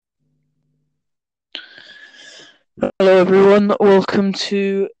Hello, everyone. Welcome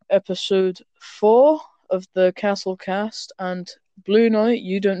to episode 4 of the Castle Cast. And Blue Knight,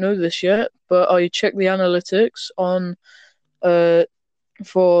 you don't know this yet, but I checked the analytics on uh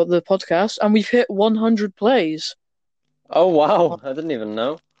for the podcast, and we've hit 100 plays. Oh wow, I didn't even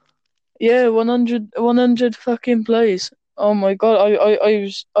know. Yeah, 100 fucking plays. Oh my god,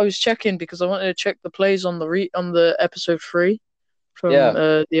 I was checking because I wanted to check the plays on the episode 3 from Yeah,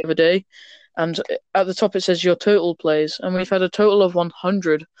 the other day, and at the top it says your total plays, and we've had a total of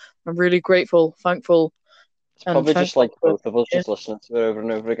 100. I'm really grateful, thankful, it's and probably just thankful like for both of us it. just listening to it over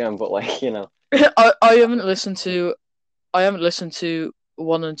and over again, but like, I haven't listened to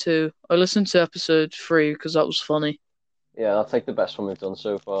one and two. I listened to episode 3 because that was funny. yeah, that's like the best one we've done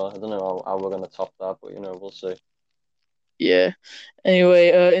so far. I don't know how we're gonna top that, but we'll see. Yeah.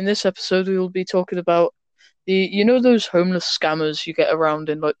 Anyway, in this episode we will be talking about those homeless scammers you get around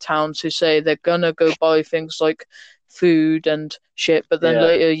in like towns who say they're gonna go buy things like food and shit, but then Yeah,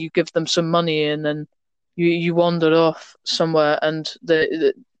 later you give them some money and then you wander off somewhere and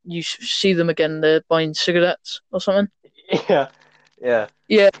you see them again, they're buying cigarettes or something. yeah, yeah,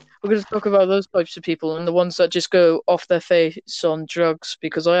 Yeah, we're going to talk about those types of people and the ones that just go off their face on drugs,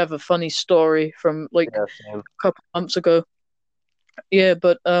 because I have a funny story from like yeah, same. a couple months ago. Yeah,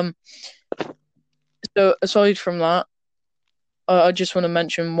 but so aside from that, I just want to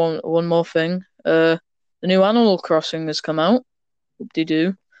mention one more thing. The new Animal Crossing has come out. Whoop-de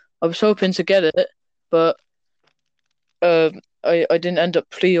do. I was hoping to get it, but I didn't end up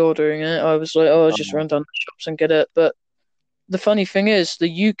pre-ordering it. I was like, oh, I'll just Um, run down the shops and get it. But the funny thing is,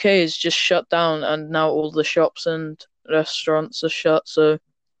 the UK is just shut down, and now all the shops and restaurants are shut. So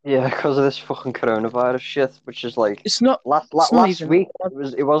yeah, because of this fucking coronavirus shit, which is like it's not it's not last even week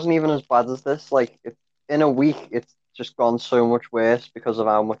bad. it wasn't even as bad as this. In a week, it's just gone so much worse because of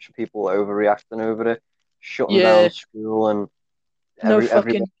how much people are overreacting over it, shutting down Yeah, school and no everyone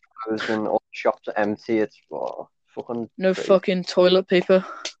fucking closed and all the shops are empty. It's fucking no crazy. fucking toilet paper.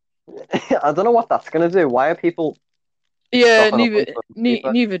 I don't know what that's gonna do. Why are people Yeah, stocking up on toilet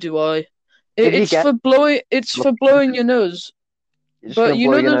paper? neither do I. If you It's get for blowing. It's for blowing your nose. you're just But gonna you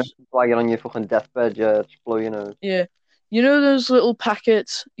blow know your nose those. while you're on your fucking deathbed. Yeah, just blow your nose. Yeah, you know those little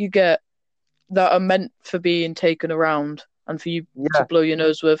packets you get that are meant for being taken around and for you to Yeah, blow your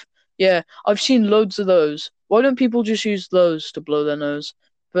nose with. Yeah, I've seen loads of those. Why don't people just use those to blow their nose?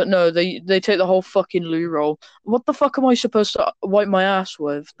 But no, they take the whole fucking loo roll. What the fuck am I supposed to wipe my ass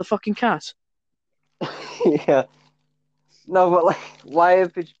with? The fucking cat. yeah. No, but like, why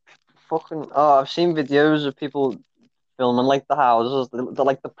have you fucking? Oh, I've seen videos of people filming like the houses. They're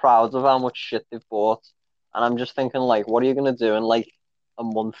like the proud of how much shit they've bought, and I'm just thinking like, what are you gonna do in like a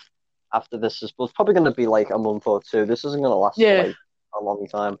month after this is? Well, it's probably gonna be like a month or two. This isn't gonna last for Yeah. like a long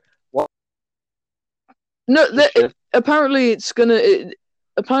time. What No, just shit? apparently it's gonna.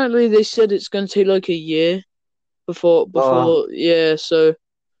 Apparently they said it's gonna take like a year Oh before. Yeah, so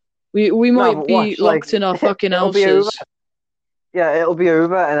we no, might but be watch like locked in our fucking it'll be over. houses. Yeah, it'll be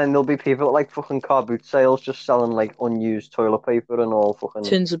over, and then there'll be people at like fucking car boot sales just selling like unused toilet paper and all fucking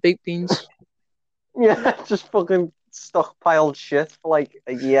Tins of baked beans. yeah, just fucking stockpiled shit for like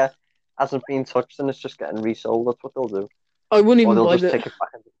a year, hasn't been touched, and it's just getting resold. That's what they'll do, I wouldn't or even they'll buy just the take it back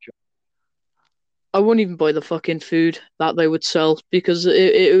into the shop. I wouldn't even buy the fucking food that they would sell because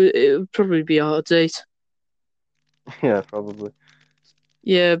it would probably be out of date. Yeah, probably.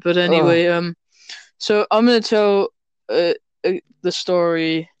 Yeah, but Oh anyway, so I'm gonna tell uh, the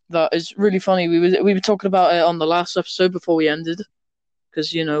story that is really funny. We were talking about it on the last episode before we ended,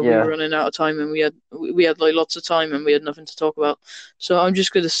 because we were yeah, running out of time and we had like lots of time and we had nothing to talk about. So I'm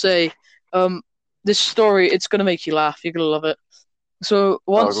just gonna say, um, this story, it's gonna make you laugh. You're gonna love it. So oh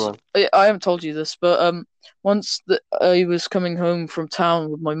go once on. I haven't told you this, but I was coming home from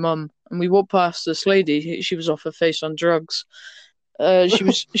town with my mum, and we walked past this lady. She was off her face on drugs.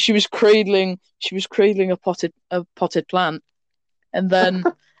 She was cradling a potted plant, and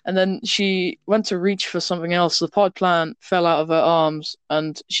then she went to reach for something else. The pot plant fell out of her arms,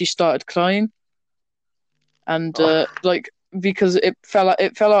 and she started crying. And Oh, like, because it fell out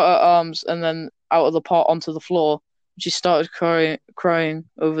her arms and then out of the pot onto the floor. She started crying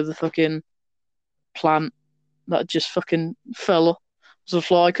over the fucking plant that just fucking fell to the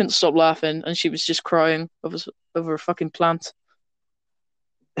floor. I couldn't stop laughing, and she was just crying over a fucking plant.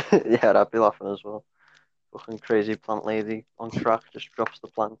 yeah, I'd be laughing as well. Fucking crazy plant lady on crack just drops the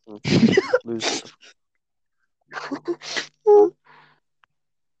plant and loses the.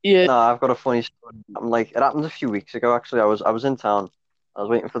 Yeah, No, I've got a funny story. I'm like, it happened a few weeks ago. Actually, I was in town. I was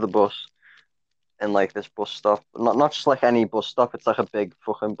waiting for the bus, in like this bus stop. Not just like any bus stop. It's like a big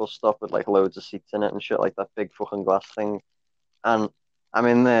fucking bus stop with like loads of seats in it and shit like that big fucking glass thing. And I'm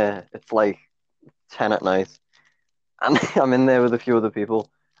in there. It's like 10 at night, and I'm in there with a few other people.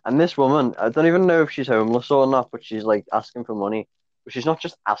 And this woman, I don't even know if she's homeless or not, but she's like asking for money. But she's not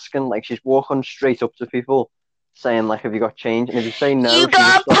just asking, like she's walking straight up to people, saying like, "Have you got change?" And if you say no, You she just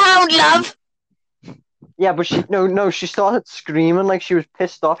got a starts. pound, love. Yeah, but no, she started screaming like she was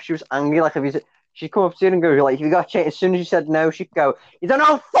pissed off. She was angry. Like if you, she'd come up to you and go like, "Have you got change?" As soon as you said no, she'd go, "You don't know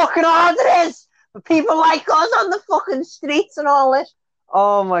how fucking hard it is for people like us on the fucking streets and all this."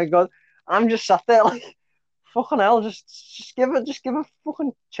 Oh my god, I'm just sat there like, fucking hell, just give her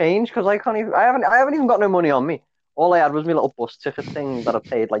fucking change because I can't even, I haven't even got no money on me. All I had was my little bus ticket thing that I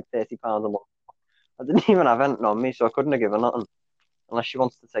paid like £30 a month. I didn't even have anything on me, so I couldn't have given nothing unless she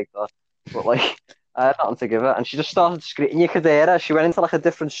wants to take that. But like, I had nothing to give her, and she just started screaming. You could hear her. She went into like a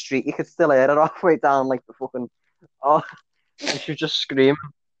different street. You could still hear her halfway down, like the fucking oh, and she was just screaming.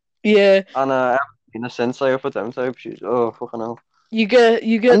 Yeah, And I haven't seen her since. I hope I don't. I hope she's oh fucking hell. you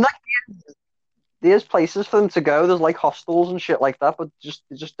And get. like, there's places for them to go. There's like hostels and shit like that, but just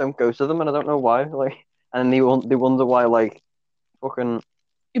they just don't go to them, and I don't know why. Like, and they wonder why like fucking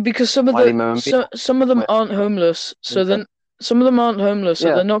Because why they moan people. some of them aren't homeless, so then some of them aren't homeless, so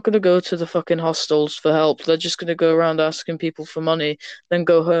Yeah, they're not going to go to the fucking hostels for help. They're just going to go around asking people for money, then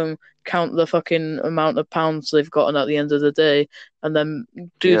go home, count the fucking amount of pounds they've gotten at the end of the day, and then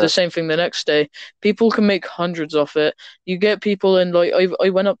do yeah, the same thing the next day. People can make hundreds off it. You get people in like I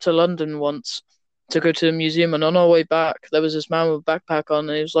went up to London once to go to the museum, and on our way back, there was this man with a backpack on,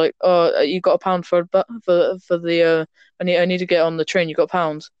 and he was like, "Oh, you got a pound for the I need to get on the train. You got a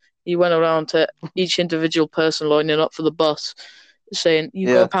pound." He went around to each individual person lining up for the bus, saying, "You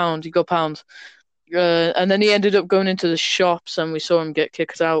got a yeah. pound. You got a pound." And then he ended up going into the shops, and we saw him get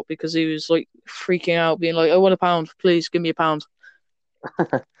kicked out because he was like freaking out, being like, "I want a pound, please give me a pound."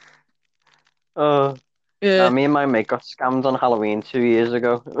 Oh, Yeah, me and my mate got scammed on Halloween 2 years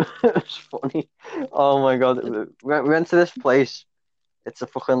ago. It was funny. Oh my god, we went to this place. It's a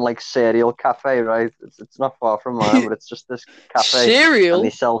fucking like cereal cafe, right? It's not far from mine, but it's just this cafe, and cereal.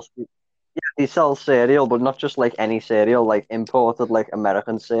 they sell cereal, but not just like any cereal, like imported like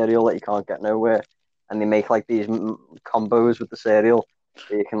American cereal that you can't get nowhere, and they make like these combos with the cereal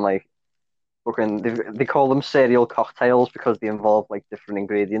that you can like fucking they call them cereal cocktails because they involve like different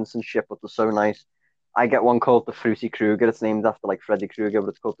ingredients and shit, but they're so nice. I get one called the Fruity Kruger. It's named after like Freddy Krueger, but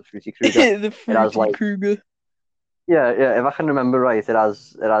it's called the Fruity Kruger. The It has fruity like Kruger. yeah. If I can remember right, it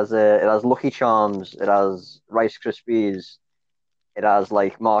has Lucky Charms, it has Rice Krispies, it has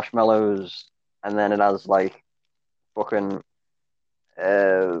like marshmallows, and then it has like fucking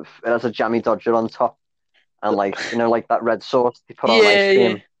it has a jammy Dodger on top, and like like that red sauce they put on ice Yeah, yeah.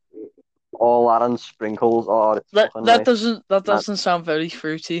 cream, all that and sprinkles. Oh, it's fucking nice. That And doesn't sound very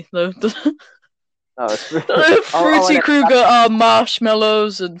fruity though. no, it's Fruity Kruger are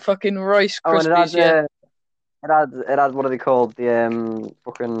marshmallows and fucking Rice and Krispies. Yeah. it had what are they called? The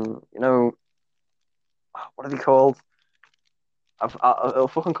fucking what are they called? It'll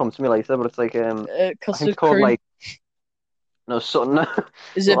fucking come to me later, but it's like I think Custard it's called cream. like no something.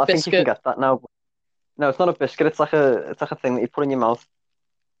 Is Well, it I think you can biscuit? get that now. No, it's not a biscuit. It's like a thing that you put in your mouth.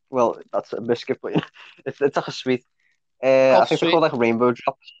 Well, that's a biscuit, but it's like a sweet. I Half think they're sweet. called like rainbow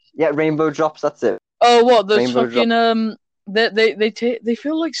drops. Yeah, rainbow drops. That's it. Oh, what those Rainbow drops. fucking they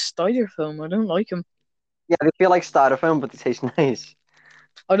feel like styrofoam. I don't like them. Yeah, they feel like styrofoam, but they taste nice.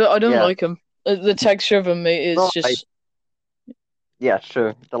 I don't Yeah, like them. The texture of them is no, right. just Yeah,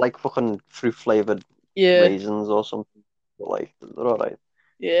 true. They're like fucking fruit flavored yeah, raisins or something. But like they're alright.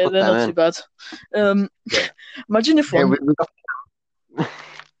 yeah. Put They're them not too in. bad. Um, Yeah. imagine if Yeah, one. we got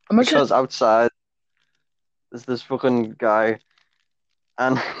Imagine. because outside there's this fucking guy,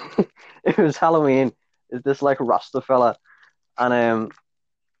 and it was Halloween. Is this like Rasta fella, and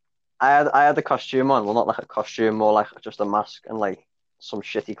I had the costume on. Well, not like a costume, more like just a mask and like some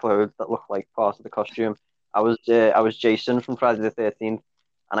shitty clothes that looked like part of the costume. I was Jason from Friday the 13th,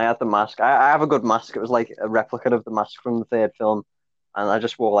 and I had the mask. I have a good mask. It was like a replica of the mask from the third film, and I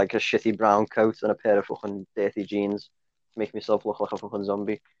just wore like a shitty brown coat and a pair of fucking dirty jeans to make myself look like a fucking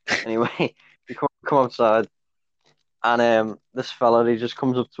zombie. Anyway, we come outside. And this fella, he just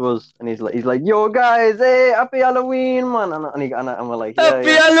comes up to us and he's like, "Yo guys, hey, happy Halloween, man!" And we're like, "Yeah, Happy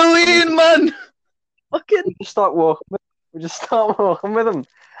yeah." And Halloween, man! Fucking we just start walking. We just start walking with him,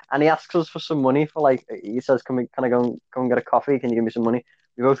 and he asks us for some money for like. He says, can I go and get a coffee? Can you give me some money?"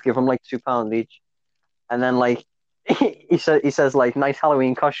 We both give him like £2 each, and then like he says like, "Nice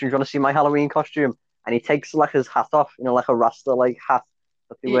Halloween costume. Do you want to see my Halloween costume?" And he takes like his hat off, like a Rasta like hat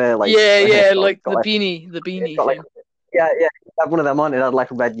that they wear, like Yeah, got, like got like the beanie got like thing. yeah, he had one of them on. It had like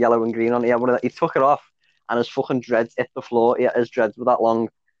red, yellow, and green on it. He had one of that. He took it off, and his fucking dreads hit the floor. Yeah, his dreads were that long,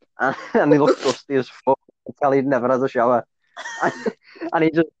 and he looked dusty as fuck. I could tell he'd never had a shower, and,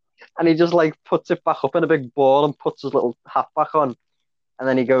 and he just like puts it back up in a big ball and puts his little hat back on. And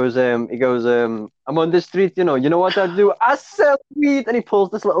then he goes, I'm on the street, you know what I do? I sell weed. And he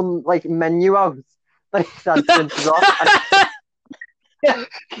pulls this little like menu out that he had printed off. Yeah,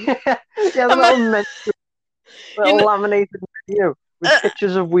 yeah, the little menu, You know, laminated menu with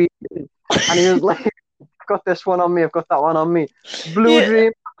pictures of weed. And he was like, I've got this one on me, I've got that one on me. Blue yeah,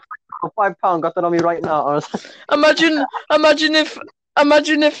 Dream, £5, got that on me right now. imagine, imagine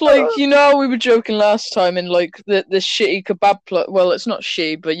if, like, you know, how we were joking last time in like the shitty kebab place. Well, it's not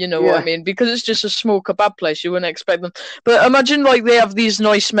shitty, but you know what I Yeah. mean, because it's just a small kebab place. You wouldn't expect them. But imagine like they have these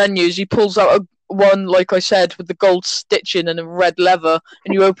nice menus. He pulls out one, like I said, with the gold stitching and a red leather,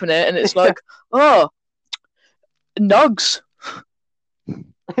 and you open it, and it's like, oh, nugs.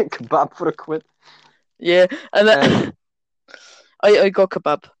 Kebab for a quid. Yeah, and then I got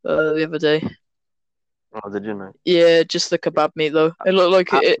kebab the other day. Oh, did you know? Yeah, just the kebab meat though. It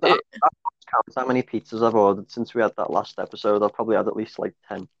looked like it. Counts how many pizzas I've ordered since we had that last episode. I've probably had at least like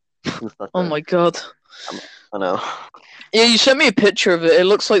 10 since that Oh day. my god. I know. Yeah, you sent me a picture of it. It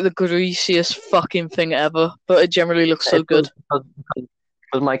looks like the greasiest fucking thing ever, but it generally looks so good.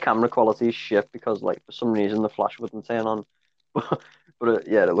 Because my camera quality is shit because like for some reason the flash wouldn't turn on. But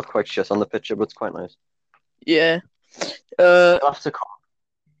yeah, it looked quite shit on the picture, but it's quite nice. Yeah. You'll have to come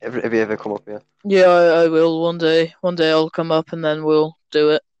if you ever come up here. Yeah, I will one day. One day I'll come up and then we'll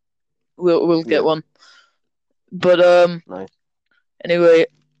do it. We'll get one. But Nice. anyway,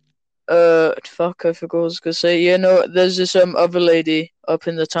 fuck, I forgot what I was gonna say. Yeah, no, there's this other lady up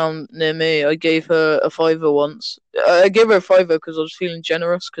in the town near me. I gave her a fiver once. I gave her a fiver because I was feeling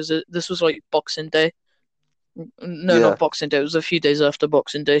generous because this was like Boxing Day. No, Yeah. not Boxing Day. It was a few days after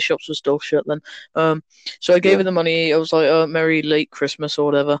Boxing Day. Shops were still shut then. So I gave her the money. I was like, "Oh, Merry late Christmas" or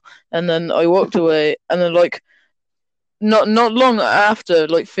whatever. And then I walked away. And then like, not long after,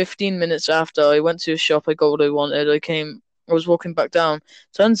 like 15 minutes after, I went to a shop. I got what I wanted. I was walking back down.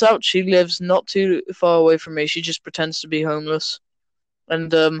 Turns out she lives not too far away from me. She just pretends to be homeless.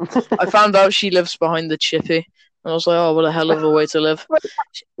 And I found out she lives behind the Chippy. And I was like, "Oh, what a hell of a way to live."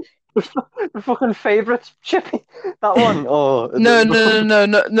 The fucking favourites, Chippy. That one. Oh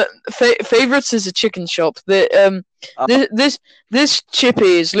No. Favorites is a chicken shop. This Chippy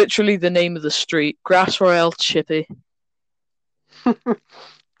is literally the name of the street. Grass Royale Chippy.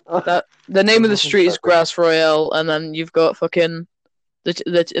 The name of the street is Grass Royale, and then you've got fucking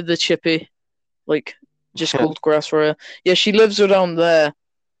the Chippy, like just called Grass Royale. Yeah, she lives around there.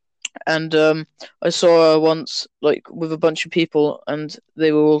 And I saw her once, like with a bunch of people, and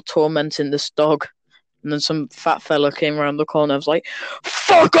they were all tormenting this dog. And then some fat fella came around the corner. I was like,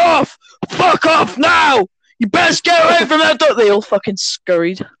 "Fuck off! Fuck off now! You best get away from that dog!" They all fucking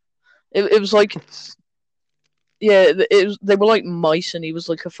scurried. It was like, yeah, they were like mice, and he was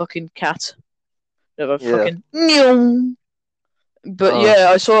like a fucking cat. They were fucking meow. But yeah,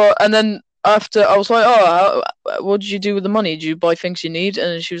 I saw, and then after I was like, "Oh, what did you do with the money? Did you buy things you need?"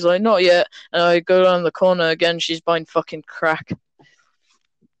 And she was like, "Not yet." And I go down the corner again. She's buying fucking crack.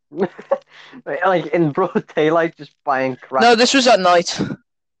 Like in broad daylight, just buying crack. No, this was at night.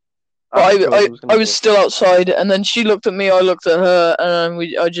 But I was still outside, and then she looked at me. I looked at her, and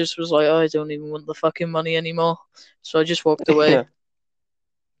I just was like, "Oh, I don't even want the fucking money anymore." So I just walked away. Yeah.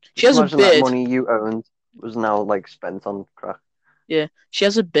 She has a Imagine beard. that money you owned was now like spent on crack. Yeah, she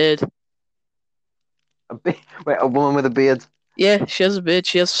has a beard. Wait, a woman with a beard. Yeah, she has a beard.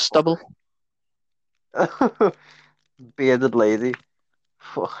 She has stubble. Bearded lady.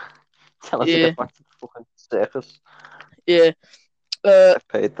 Tell us to get back to the fucking circus. Yeah. I've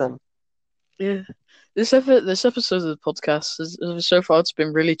paid them. Yeah. This episode of the podcast is so far it's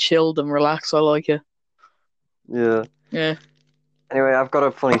been really chilled and relaxed. I like it. Yeah. Yeah. Anyway, I've got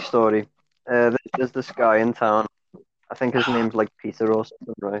a funny story. There's this guy in town. I think his name's like Peter or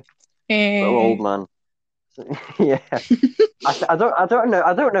something, right? Little old man. Yeah. I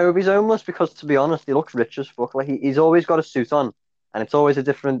don't know if he's homeless because, to be honest, he looks rich as fuck. Like he's always got a suit on, and it's always a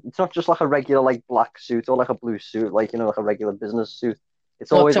different. It's not just like a regular like black suit or like a blue suit, like like a regular business suit.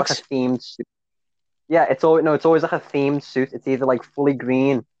 It's always like a themed suit. Yeah, it's always like a themed suit. It's either like fully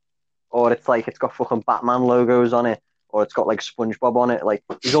green, or it's got fucking Batman logos on it, or it's got like SpongeBob on it. Like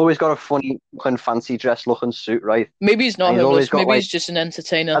he's always got a funny looking, fancy dress looking suit, right? Maybe he's not homeless. Maybe he's just an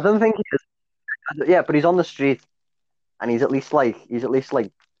entertainer. I don't think he is. Yeah, but he's on the street, and he's at least like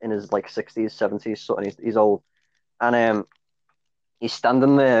in his like 60s, 70s, something. He's old, and he's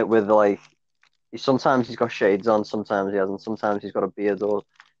standing there with like sometimes he's got shades on, sometimes he hasn't, sometimes he's got a beard or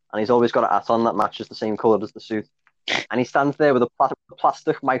and he's always got a hat on that matches the same colour as the suit. And he stands there with a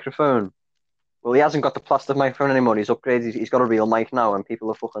plastic microphone. Well, he hasn't got the plastic microphone anymore. He's upgraded. He's got a real mic now, and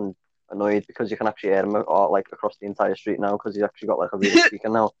people are fucking annoyed because you can actually hear him like across the entire street now because he's actually got like a real speaker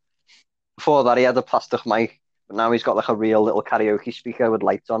now. Before that, he had a plastic mic, but now he's got like a real little karaoke speaker with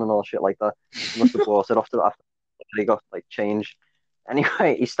lights on and all shit like that. He must have bought it after he got like changed.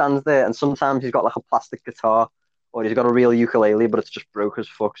 Anyway, he stands there, and sometimes he's got like a plastic guitar, or he's got a real ukulele, but it's just broke as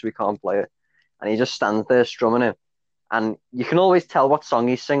fuck, so we can't play it. And he just stands there strumming it, and you can always tell what song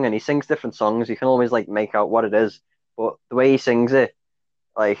he's singing. He sings different songs. You can always like make out what it is, but the way he sings it,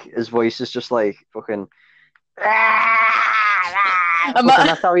 like his voice is just like fucking. Fucking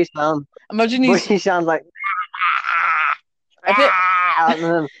that's how he sounds. Imagine he sounds like.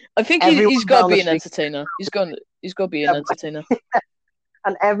 I think he's got to be an entertainer. He's got to be an entertainer.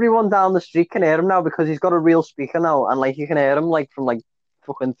 And everyone down the street can hear him now because he's got a real speaker now, and like you can hear him like from like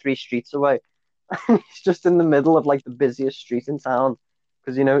fucking 3 streets away. He's just in the middle of like the busiest street in town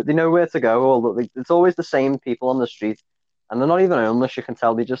because they know where to go. It's always the same people on the street, and they're not even homeless. You can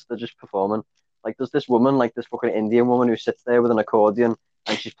tell they're just performing. Like there's this woman, like this fucking Indian woman who sits there with an accordion,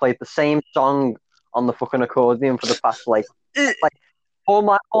 and she's played the same song on the fucking accordion for the past like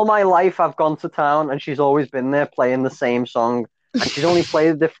all my life. I've gone to town, and she's always been there playing the same song, and she's only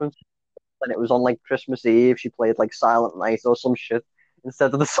played a different. And it was on like Christmas Eve. She played like Silent Night or some shit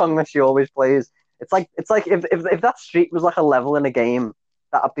instead of the song that she always plays. It's like if that street was like a level in a game,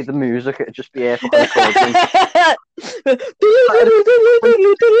 that'd be the music. It'd just be air fucking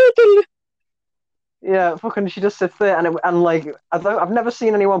Yeah, fucking. She just sits there, and like I've never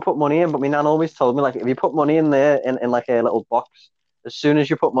seen anyone put money in, but my nan always told me like if you put money in there in like a little box, as soon as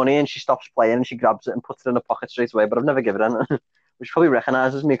you put money in, she stops playing and she grabs it and puts it in her pocket straight away. But I've never given it in. Which probably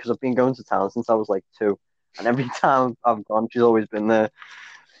recognizes me because I've been going to town since I was like 2, and every time I've gone, she's always been there,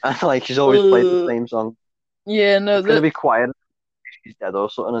 and like she's always played the same song. Yeah, no, it's gonna be quiet. She's dead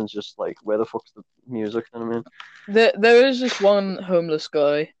or something, and it's just like, where the fuck's the music? You know what I mean? There is this one homeless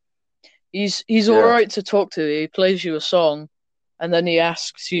guy. He's all right to talk to. He plays you a song, and then he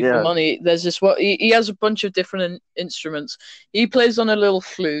asks you for money. There's this he has a bunch of different instruments. He plays on a little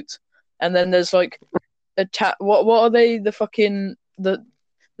flute, and then there's like what are they? The fucking the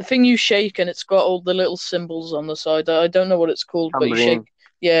thing you shake, and it's got all the little symbols on the side. I don't know what it's called, Tambourine. But you shake.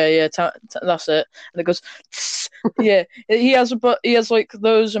 Yeah, that's it. And it goes, yeah. He has like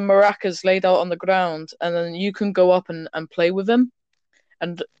those maracas laid out on the ground, and then you can go up and play with them.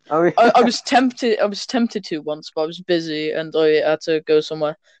 And I was tempted to once, but I was busy and I had to go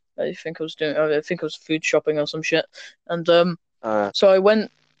somewhere. I think I was food shopping or some shit. And so I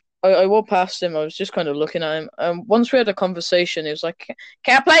went. I walked past him. I was just kind of looking at him. And once we had a conversation, he was like,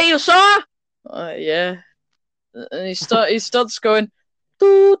 "Can I play your song?" Yeah. And he starts going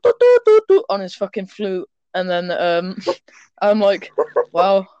doo, doo, doo, doo, doo, on his fucking flute. And then I'm like,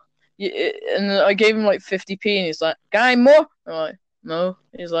 "Wow." And I gave him like 50p, and he's like, "Guy more?" I'm like, "No."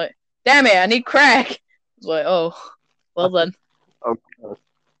 He's like, "Damn it, I need crack." I was like, "Oh, well then." Oh, God.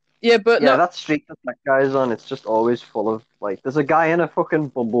 Yeah, but no. That street that guy's on, it's just always full of like. There's a guy in a fucking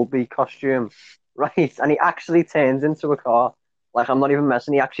bumblebee costume, right? And he actually turns into a car. Like, I'm not even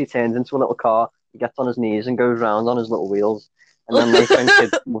messing. He actually turns into a little car. He gets on his knees and goes round on his little wheels. And then like when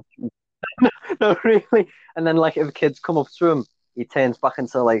kids no, really. And then like if kids come up to him, he turns back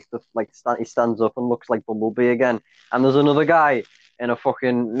into like he stands up and looks like Bumblebee again. And there's another guy in a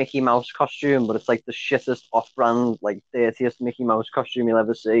fucking Mickey Mouse costume, but it's like the shittest off-brand, like dirtiest Mickey Mouse costume you'll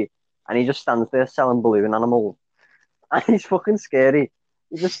ever see. And he just stands there selling balloon animals. And he's fucking scary.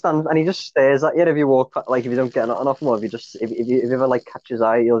 He just stands and he just stares at you if you walk, like if you don't get enough more, if you ever like catch his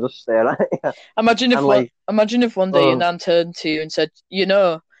eye, he'll just stare at you. Imagine if one day your nan turned to you and said,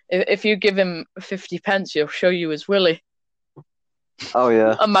 if you give him 50 pence, he'll show you his willy. Oh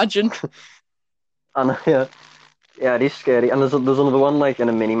yeah. Imagine. And yeah, he's scary. And there's another one like in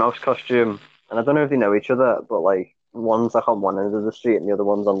a Minnie Mouse costume, and I don't know if they know each other, but like one's like on one end of the street and the other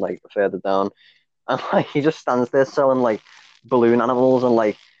one's on like further down, and like he just stands there selling like balloon animals and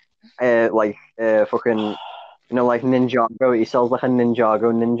like fucking like Ninjago. He sells like a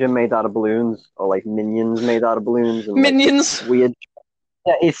Ninjago ninja made out of balloons, or like minions made out of balloons. And, minions. Like, weird.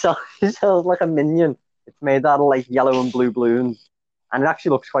 Yeah, he sells like a minion. It's made out of like yellow and blue balloons, and it actually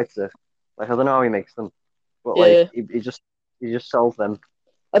looks quite sick. Like I don't know how he makes them, but like he just sells them.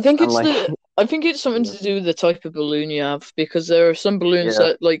 I think it's something to do with the type of balloon you have, because there are some balloons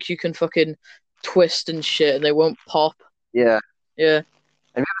that like you can fucking twist and shit and they won't pop. Yeah. Yeah. Have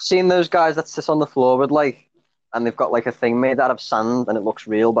you ever seen those guys that sit on the floor with like and they've got like a thing made out of sand, and it looks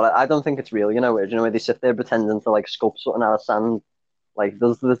real, but I don't think it's real. You know, where they sit there pretending to like sculpt something out of sand. Like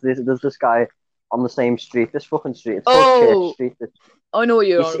there's this guy on the same street, this fucking street. It's called Church Oh, Street. I know what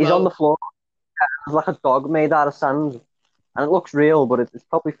you're on He's on the about. floor. There's like a dog made out of sand, and it looks real, but it's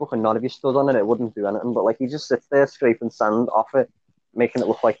probably fucking not. If you stood on it, it wouldn't do anything. But like he just sits there scraping sand off it, making it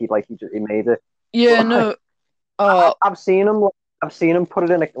look like he made it. Yeah, But like no. Uh, I've seen him, I've seen him put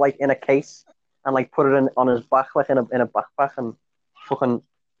it in a case and like put it in on his back like in a backpack and fucking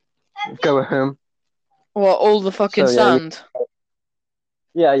go home. what, all the fucking So sand?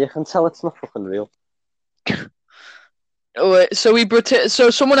 you can tell it's not fucking real. Oh, wait, so so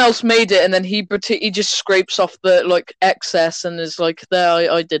someone else made it, and then he just scrapes off the like excess, and is like,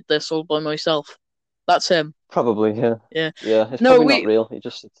 "There, I did this all by myself." That's him. Probably, yeah. Yeah. Yeah, it's No, probably not real. He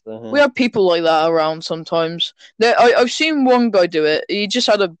just sits there. we Yeah. have people like that around sometimes. I've seen one guy do it. He just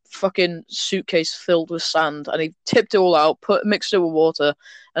had a fucking suitcase filled with sand, and he tipped it all out, mixed it with water,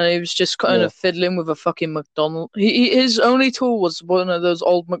 and he was just kind of fiddling with a fucking McDonald's. His only tool was one of those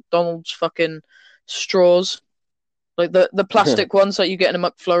old McDonald's fucking straws. Like the plastic ones that you get in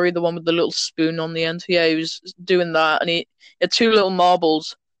a McFlurry, the one with the little spoon on the end. Yeah, he was doing that, and he had two little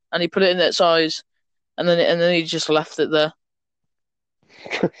marbles, and he put it in its eyes, and then he just left it there.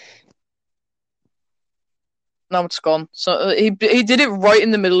 Now it's gone. So he did it right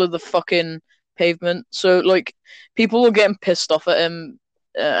in the middle of the fucking pavement. So like people were getting pissed off at him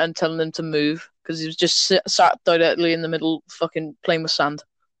and telling him to move because he was just sat directly in the middle, fucking playing with sand.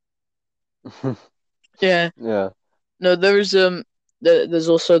 Yeah. Yeah. No, there's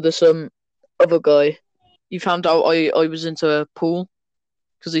also this other guy. He found out I was into a pool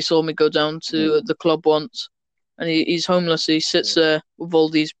because he saw me go down to the club once, and he's homeless. He sits there with all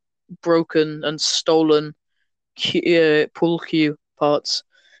these broken and stolen pool cue parts.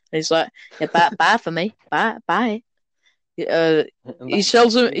 And he's like, yeah, bye for me, bye. He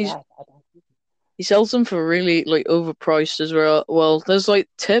sells them. He sells them for really like overpriced as well. Well, there's like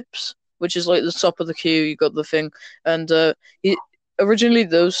tips, which is like the top of the queue. You got the thing, and originally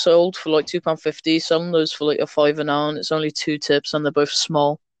those sold for like £2.50. Selling those for like a £5 an hour, and it's only 2 tips, and they're both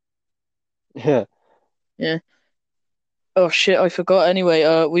small. Yeah. Yeah. Oh shit, I forgot.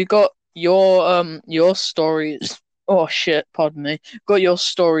 Anyway, we got your stories. Oh shit, pardon me. Got your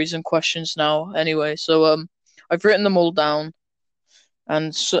stories and questions now. Anyway, so I've written them all down,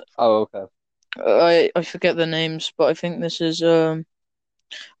 and so Oh, okay. I forget the names, but I think this is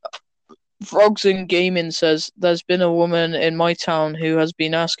Frogs in Gaming says there's been a woman in my town who has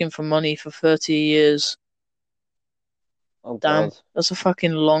been asking for money for 30 years. Oh, Damn, God. that's a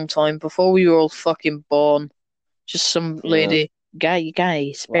fucking long time before we were all fucking born. Just some lady, guy,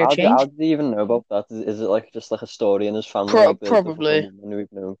 spare Well, change. how did he even know about that? Is it like just like a story in his family? Like, there's the Probably. fucking woman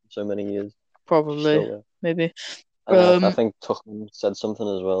we've known for so many years. Probably, Still, maybe. and I think Tuchman said something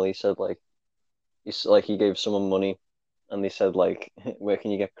as well. He said like he gave someone money, and they said like, where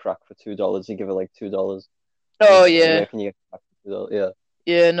can you get crack for $2? He give it like $2. Oh Like, yeah. where can you get crack for $2? Yeah.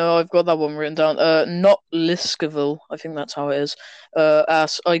 Yeah, no, I've got that one written down. Not Liscaville, I think that's how it is.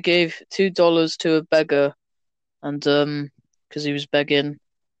 I gave $2 to a beggar, and because he was begging,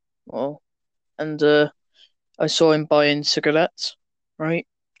 well, and I saw him buying cigarettes, right?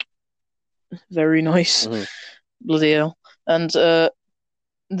 Very nice, bloody hell. And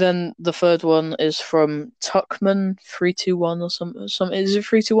then the third one is from Tuckman321 or something. Is it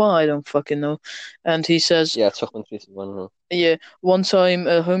 321? I don't fucking know. And he says, yeah, Tuchman321. Yeah, one time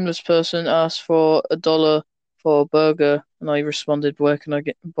a homeless person asked for $1 for a burger, and I responded, "Where can I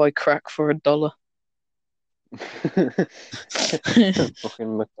buy crack for $1?"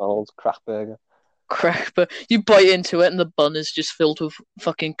 Fucking McDonald's crack burger. Crack, but you bite into it, and the bun is just filled with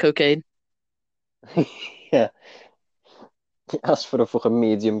fucking cocaine. Yeah. Ask for a fucking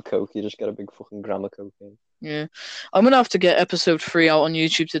medium Coke, you just get a big fucking gram of cocaine. Yeah, I'm gonna have to get episode 3 out on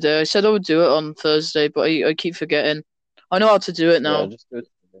YouTube today. I said I would do it on Thursday, but I keep forgetting. I know how to do it now. Yeah, just do it.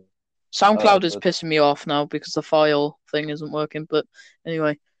 SoundCloud is pissing me off now because the file thing isn't working. But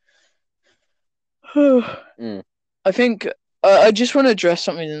anyway, I think I just want to address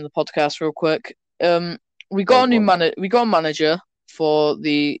something in the podcast real quick. We got a manager for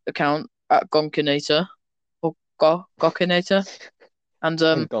the account at Gonkinator or Gonkinator, and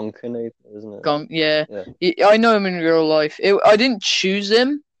Gonkinator, isn't it? Yeah. I know him in real life. I didn't choose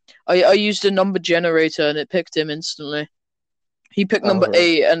him. I used a number generator and it picked him instantly. He picked number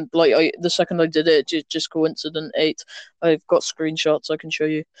 8, and like the second I did it, just coincident 8. I've got screenshots I can show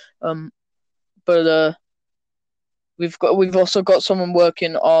you. But we've also got someone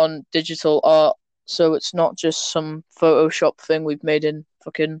working on digital art, so it's not just some Photoshop thing we've made in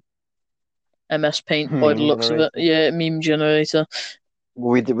fucking MS Paint by the Meme looks of it. generator. Yeah, meme generator.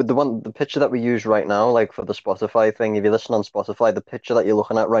 We did with the picture that we use right now, like for the Spotify thing. If you listen on Spotify, the picture that you're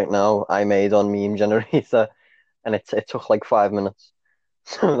looking at right now, I made on meme generator, and it took like 5 minutes.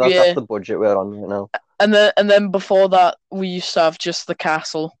 So that's Yeah, the budget we're on right now. and then before that, we used to have just the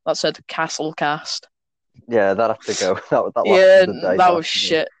castle that said Castle Cast. Yeah, that had to go. That Yeah, lasted a day. that That was had to go.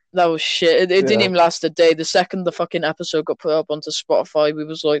 shit. That was shit. It didn't Yeah, even last a day. The second the fucking episode got put up onto Spotify, we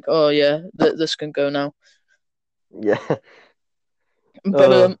was like, oh yeah, this can go now. yeah.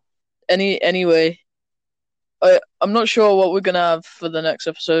 But Uh, anyway, I'm not sure what we're gonna have for the next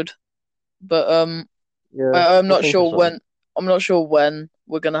episode, but yeah. I'm We'll not think of sure something. when. I'm not sure when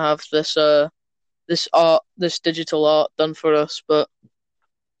we're gonna have this digital art done for us, but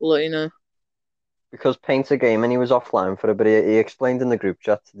we'll let you know. Because Painter Gaming, he was offline for a bit. He explained in the group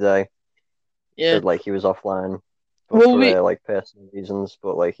chat today. He Yeah. said like he was offline for Well, we like personal reasons,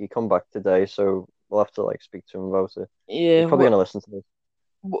 but like he come back today, so we'll have to like speak to him about it. He's yeah. probably gonna listen to this.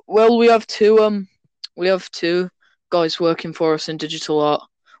 Well, we have two guys working for us in digital art.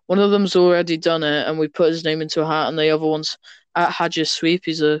 One of them's already done it, and we put his name into a hat, and the other one's at Hadja Sweep.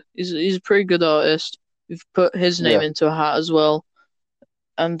 He's a pretty good artist. We've put his name Yeah. into a hat as well,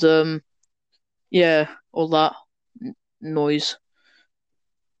 and yeah, all that noise.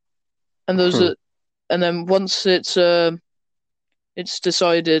 And those are, and then once it's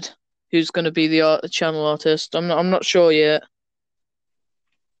decided who's going to be the channel artist. I'm not sure yet,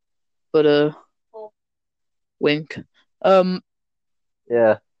 but wink. Um,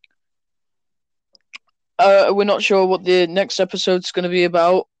 Yeah. we're not sure what the next episode's going to be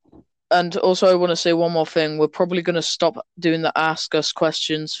about. And also, I want to say one more thing. We're probably going to stop doing the ask us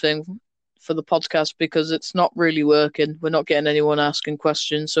questions thing for the podcast because it's not really working. We're not getting anyone asking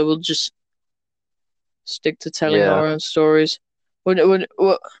questions, so we'll just stick to telling Yeah. our own stories. I'm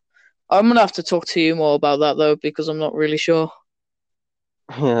gonna have to talk to you more about that though because I'm not really sure.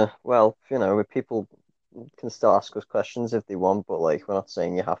 Yeah. Well, people can still ask us questions if they want, but like we're not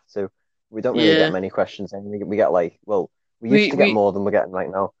saying you have to. We don't really get Yeah, many questions, and we get like, well, we used we to get we more than we're getting right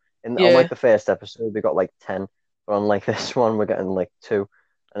now. On like yeah the first episode, we got like 10, but on like this one, we're getting like two,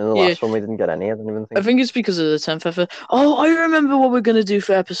 and in the yeah. last one, we didn't get any. I don't even I think. think it's because of the 10th episode. Oh, I remember what we're gonna do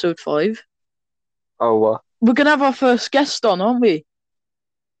for episode 5. Oh, We're gonna have our first guest on, aren't we?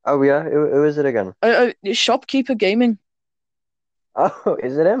 oh yeah, who is it again? Shopkeeper Gaming. Oh,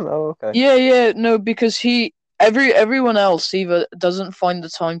 is it him? Oh, okay. Yeah, yeah, no, because everyone else either doesn't find the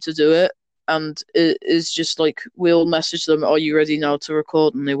time to do it and it is just like we'll message them, "Are you ready now to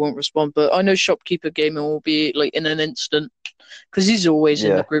record?" and they won't respond. But I know Shopkeeper Gaming will be like in an instant because he's always in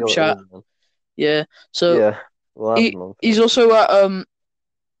the Yeah, group chat. Yeah, so yeah, we'll have he him on he's for sure. also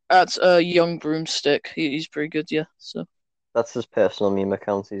at Young Broomstick. He's pretty good, yeah. So That's his personal meme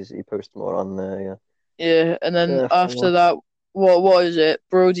account. He posts more on there. Yeah, yeah, and then yeah, after that, what is it?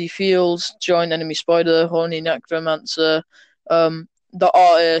 Brody Fields, Giant Enemy Spider, Horny Necromancer, the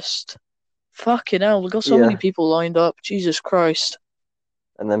artist. Fucking hell, we've got so many yeah. people lined up. Jesus Christ.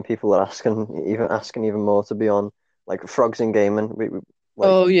 And then people are asking even more to be on, like Frogs in Gaming. Like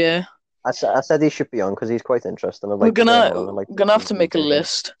Oh yeah, I said he should be on because he's quite interesting. I'd we're like to get him gonna on. I'd like to gonna have see to what he make a thinks.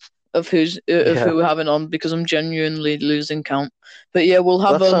 list of Yeah, who we're having on because I'm genuinely losing count. But yeah, we'll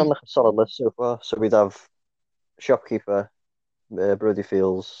well, have that sounds like a solid list so far. So we'd have Shopkeeper, Brody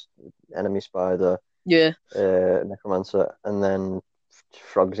Fields, Enemy Spider, yeah, Necromancer, and then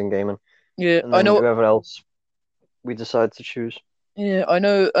Frogs in Gaming, yeah. and I then know. whoever else we decide to choose. Yeah, I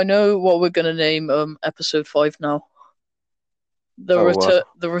know what we're gonna name episode 5 now. Oh,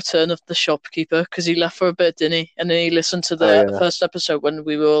 The return of the shopkeeper because he left for a bit, didn't he? And then he listened to oh the yeah, first episode when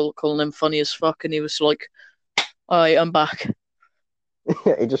we were all calling him funny as fuck, and he was like, "Alright, I'm back."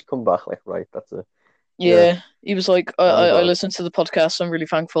 he just come back like right. That's it. Yeah, Yeah, he was like, I'm I glad. listened to the podcast. I'm really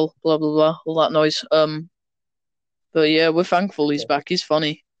thankful." Blah blah blah, all that noise. But yeah, we're thankful he's back. He's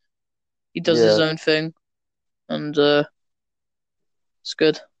funny. He does his Yeah, own thing, and it's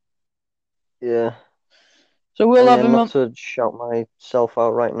good. yeah. So we'll And have yeah, him not on. to shout myself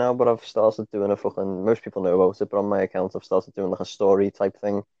out right now, but I've started doing a fucking. Most people know about it, but on my account, I've started doing like a story type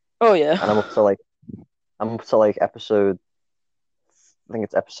thing, Oh yeah, and I'm up to like episode. I think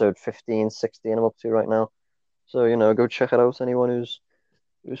it's episode 15, 16 I'm up to right now. So go check it out. Anyone who's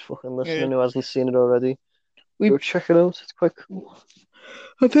fucking yeah. listening who hasn't seen it already, We go check it out. It's quite cool.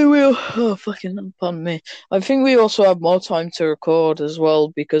 I think we'll. Oh, fucking, pardon me. I think we also have more time to record as well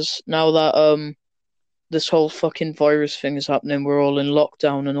because now that this whole fucking virus thing is happening, we're all in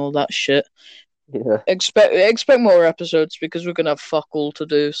lockdown and all that shit. Yeah, Expect more episodes because we're gonna have fuck all to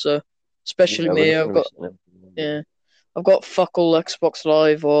do. So, especially yeah, we're me, just I've gonna be got sitting in. yeah. I've got fuck all Xbox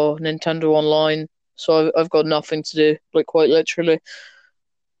Live or Nintendo Online, so I've got nothing to do, like quite literally.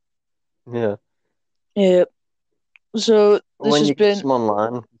 Yeah. Yeah. So this When has you get been some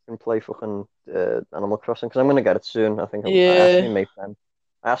online, you can play fucking Animal Crossing because I'm gonna get it soon. I think I asked yeah me mate Ben.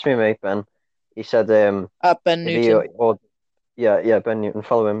 I asked me mate Ben. He said at Ben if he Newton. or yeah Ben Newton,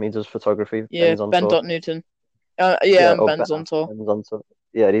 follow him. He does photography. Yeah, Ben's on Ben tour. dot Newton. Yeah, Yeah, and or Ben's on tour. Ben's on tour.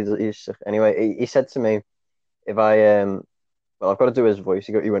 Yeah, he's sick. Anyway. He said to me if I well I've got to do his voice.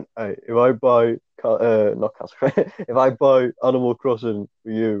 He went hey if I buy not Castle if I buy Animal Crossing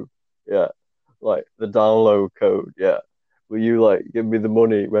for you yeah like the download code yeah will you like give me the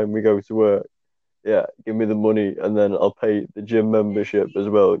money when we go to work? Yeah, give me the money and then I'll pay the gym membership as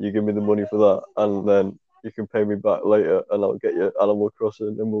well. You give me the money for that and then you can pay me back later and I'll get you Animal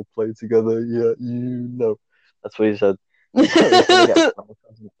Crossing and we'll play together. Yeah, you know. That's what he said. He's gonna get Animal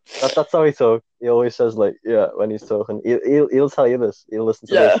Crossing. That's how he talks. He always says like, yeah, when he's talking. He'll tell you this. He'll listen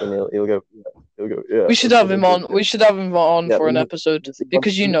to Yeah. this and he'll go, yeah. He'll go, yeah, We should that's have what I him did. on. We should have him on Yeah, for an episode he wants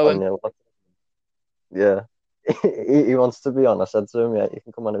because to you be know on, him. yeah. He wants to be on. I said to him, yeah, you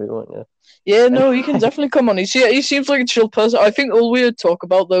can come on if you want, yeah. Yeah, no, he can definitely come on. He seems like a chill person. I think all we would talk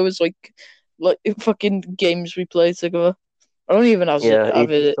about though is like fucking games we play together. I don't even have Yeah,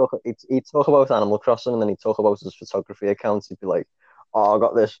 it. he'd talk about Animal Crossing and then he'd talk about his photography accounts. He'd be like, "Oh, I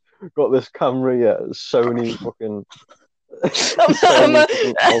got this camera, yeah, Sony fucking Sony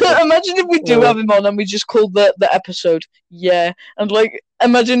fucking Alpha." Imagine if we do have him on and we just called the episode "Yeah," and like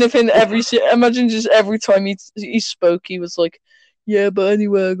imagine if in imagine just every time he spoke he was like, "Yeah, but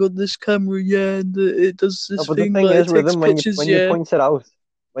anyway, I got this camera, yeah, and it does No, this but the thing, thing like it is with takes him pictures, when you yeah." point it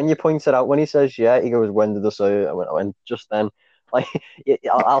out, when he says yeah, he goes, "When did I say it?" I went just then. Like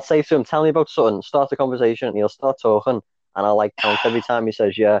I'll say to him, "Tell me about something." Start the conversation, and he'll start talking, and I'll like count every time he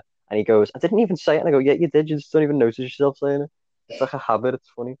says yeah, and he goes, "I didn't even say it," and I go, "Yeah, you did. You just don't even notice yourself saying it. It's like a habit. It's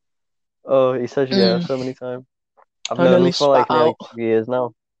funny." Oh, he says yeah Mm, so many times. I've I known nearly him for spat like nearly out. 2 years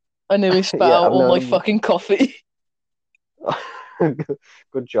now. I nearly spat Yeah, out I've all my known fucking coffee. him.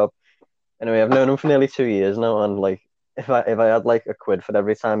 Good job. Anyway, I've known him for nearly 2 years now, and like, if I had like a quid for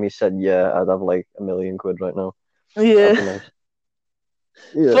every time he said yeah, I'd have like a million quid right now. That'd be Yeah, nice.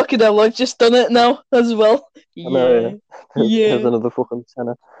 Yeah, fucking hell, I've just done it now as well. I know. Yeah, Yeah, there's yeah, another fucking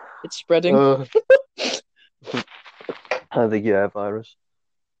tenner. it's spreading. Uh, the yeah virus.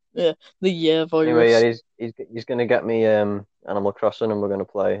 Yeah, the yeah Anyway, virus. yeah, he's gonna get me Animal Crossing, and we're gonna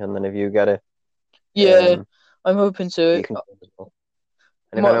play, and then if you get it, Yeah, um, I'm hoping you to. can come as well.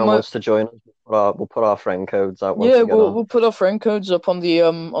 And if My, anyone my wants to join us, we'll put our friend codes out once yeah, we get on. we'll put our friend codes up on the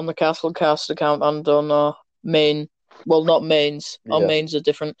Castlecast account and on our main. Well, not mains. Our Yeah. mains are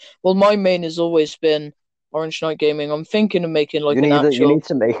different. Well, my main has always been Orange Knight Gaming. I'm thinking of making like an You actual. need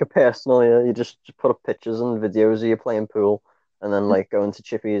to make a personal, yeah. You just put up pictures and videos of you playing pool and then like going to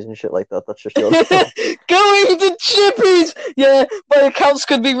chippies and shit like that. That's just your account. Going to Chippies. Yeah, my accounts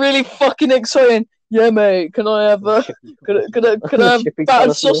could be really fucking exciting. Yeah, mate. Can I have Chippy could I the have chippy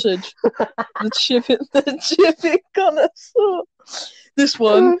battered connoisseur. sausage? The chippy connoisseur. This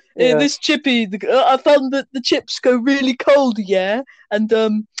one, Yeah. this chippy. I found that the chips go really cold. Yeah, and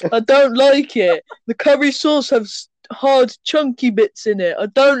I don't like it. The curry sauce has hard, chunky bits in it. I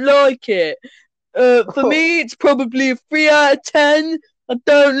don't like it. For me, it's probably a 3 out of 10. I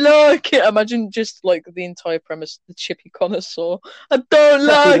don't like it. Imagine just like the entire premise, the chippy connoisseur. I don't You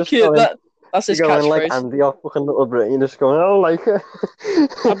like just it. going That's you his going like catchphrase. Andy off fucking Little Britain, you're just going, I don't like it.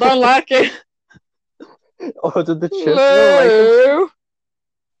 I don't like it. Ordered the chips, I don't like them. No.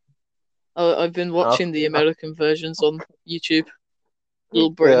 I've been Oh, watching the American versions on YouTube,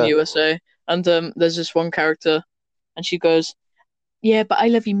 Little Britain yeah. USA, and there's this one character, and she goes, "Yeah, but I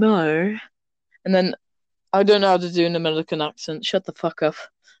love you more." And then I don't know how to do an American accent. Shut the fuck up.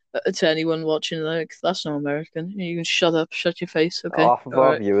 To anyone watching, like that's not American. You can shut up, shut your face. Okay, Half of all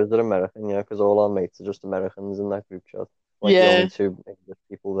our right. viewers are American, yeah, because all our mates are just Americans in that group chat. Like the only Yeah. two English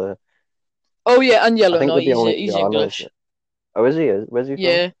people there. Oh yeah, and I think Yellowknight. we're the only He's yeah, I know, isn't English. it? Oh, is he? Where's he from?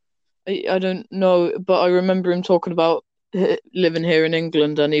 Yeah. I don't know, but I remember him talking about living here in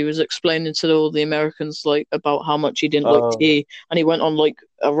England, and he was explaining to all the Americans like about how much he didn't like Oh, tea, and he went on like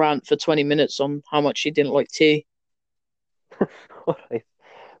a rant for 20 minutes on how much he didn't like tea. alright.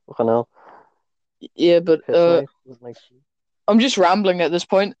 Fucking hell. Yeah, but Piss knife. Like, I'm just rambling at this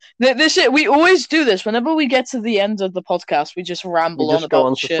point. We always do this whenever we get to the end of the podcast. We just we ramble on just go about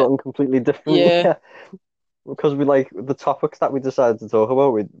on to shit. something completely different, Yeah, yeah. Because we like the topics that we decided to talk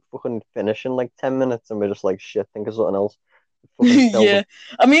about, we fucking finish in like 10 minutes, and we're just like shit. Think of something else. Fucking yeah.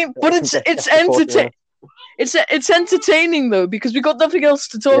 I mean, but it's get to 40 minutes. it's entertaining though because we got nothing else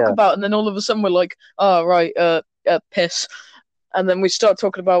to talk Yeah, about, and then all of a sudden we're like, oh right, piss, and then we start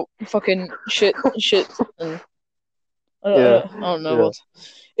talking about fucking shit, and I don't know what.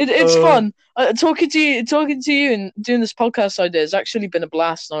 It's fun. Talking to you, and doing this podcast idea has actually been a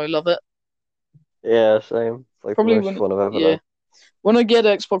blast. Now I love it. Yeah, same. It's like Probably the most fun I've ever had. When I get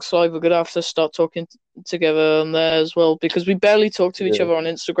Xbox Live, we're gonna have to start talking together on there as well because we barely talk to each other on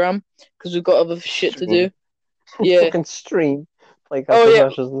Instagram because we've got other shit to do. Yeah. Fucking stream. Like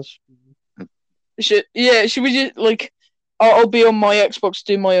Should we just like? I'll be on my Xbox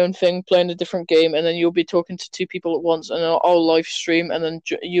doing my own thing, playing a different game, and then you'll be talking to two people at once, and I'll live stream, and then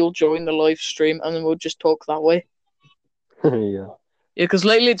you'll join the live stream, and then we'll just talk that way. Yeah. Yeah, because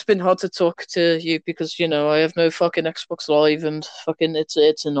lately it's been hard to talk to you because I have no fucking Xbox Live and fucking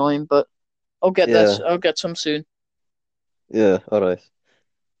it's annoying, but I'll get this. I'll get some soon. Yeah, alright.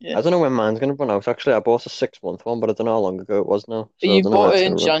 Yeah. I don't know when mine's gonna run out. Actually, I bought a 6-month one, but I don't know how long ago it was now. So you bought it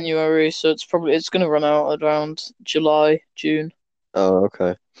in January, so it's gonna run out around July, June. Oh,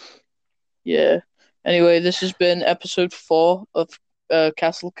 okay. Yeah. Anyway, this has been episode 4 of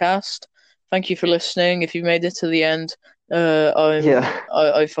Castle Cast. Thank you for listening. If you made it to the end,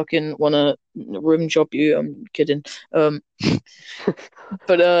 I fucking wanna rim job you. I'm kidding. But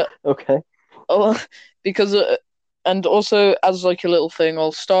okay. Because and also as like a little thing,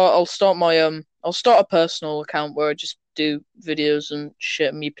 I'll start I'll start a personal account where I just do videos and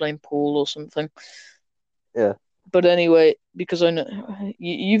shit, me playing pool or something. Yeah. But anyway, because I know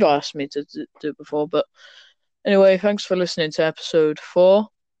you've asked me to do it before, but anyway, thanks for listening to episode 4.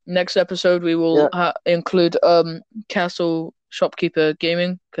 Next episode we will include Castle Shopkeeper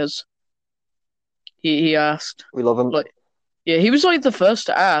Gaming because he asked. We love him. He was like the first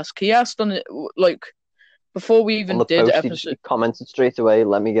to ask. He asked on it like before we even did post, episode. He commented straight away.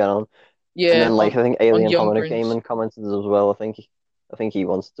 Let me get on. Yeah. And then I think Alien Hominid Gaming commented as well. I think he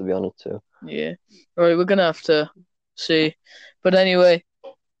wants to be on it too. Yeah. All right, we're gonna have to see, but anyway.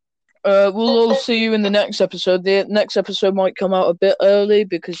 We'll all see you in the next episode. The next episode might come out a bit early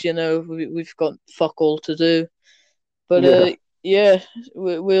because we've got fuck all to do. But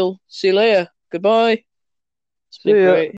we'll see you later. Goodbye. It's been great.